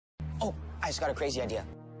I just got a crazy idea.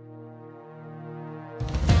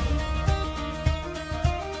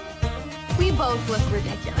 We both look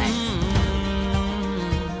ridiculous.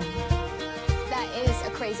 That is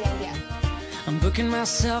a crazy idea. I'm booking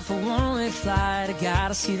myself a one-way flight. I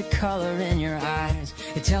gotta see the color in your eyes.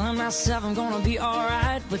 You're telling myself I'm gonna be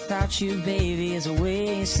alright. Without you, baby, is a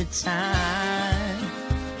waste of time.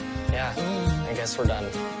 Yeah, I guess we're done.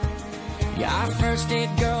 Yeah, our first date,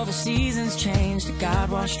 girl, the seasons changed. It got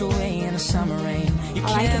washed away in the summer rain. You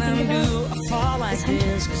can't undo a fall like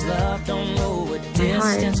this, cause love don't know what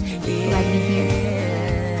distance is.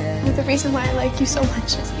 But the reason why I like you so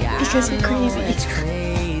much is because you're crazy. It's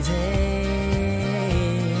crazy.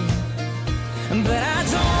 But I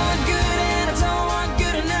don't want good and I don't want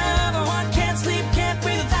good enough. I can't sleep, can't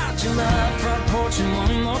breathe without your love. Front porch and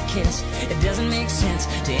one more kiss. It doesn't make sense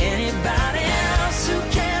to anybody else. Who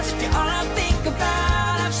cares if you're all I think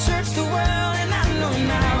about? I've searched the world and I know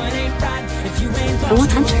now it ain't right if you ain't lost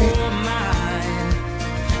your mind.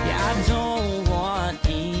 Yeah, I don't want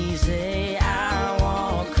easy, I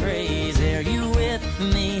want crazy. Are you with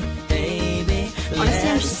me, baby? Honestly,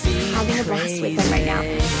 I'm just having a blast with them right now.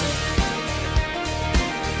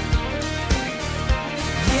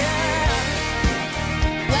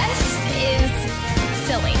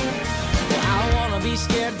 Be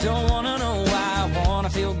scared, don't wanna know why. I wanna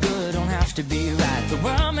feel good, don't have to be right. The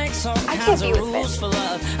world makes all kinds of rules for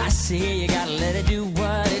love. I see you gotta let it do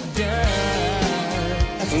what it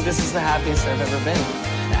does. I think this is the happiest I've ever been.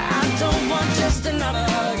 I don't want just another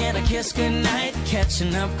hug and a kiss goodnight.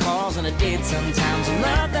 Catching up calls on a date sometimes. I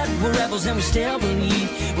love that we're rebels and we still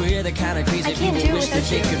believe we're the kind of crazy people wish that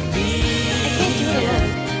they could be. I can't do it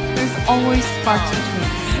alone. There's always sparks between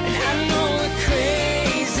us. And I know we're crazy.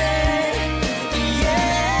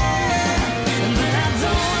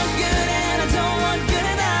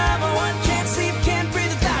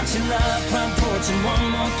 And one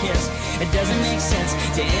more kiss. It doesn't make sense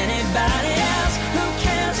to anybody else. Who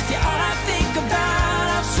cares if you're all I think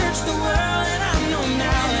about? I've searched the world and I know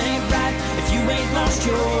now it ain't right if you ain't lost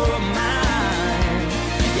your mind.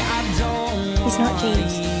 Yeah, I don't want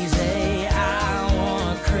easy, I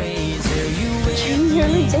want crazy. You with You're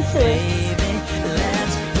ridiculous. baby,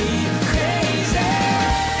 let's be crazy.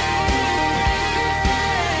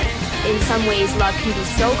 In some ways, love can be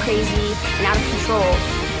so crazy and out of control.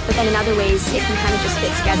 But then in other ways, it can kind of just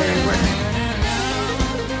fit together and work.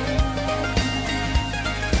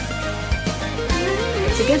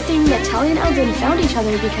 It's a good thing that Thalia and Eldon found each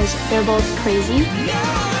other because they're both crazy.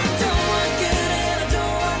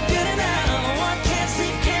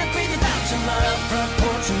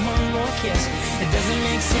 It doesn't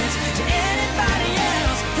make sense to anybody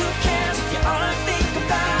else. Who cares if you're all I think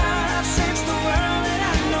about? I've searched the world and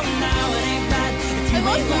I know now it ain't right if you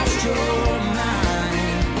ain't lost your mind.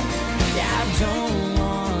 Yeah, I don't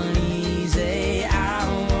want easy, I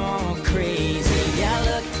want crazy. Yeah,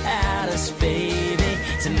 look at us, baby.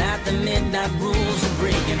 Tonight the midnight rules are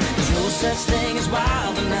breaking. There's no such thing as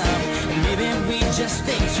wild enough. And maybe we just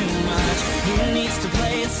think too much. Who needs to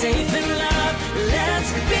play it safe in love?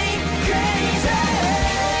 Let's be crazy.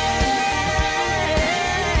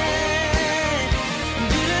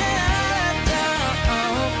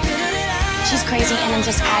 She's crazy and I'm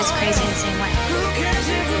just as crazy in the same way. Who cares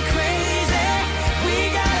if we're crazy? We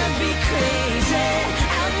gotta be crazy.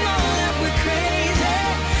 I know that we're crazy,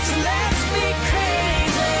 so let's be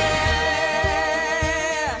crazy.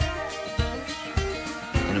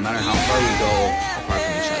 And no matter how far we go apart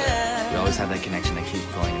from each other, we always have that connection that keeps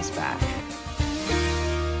pulling us back.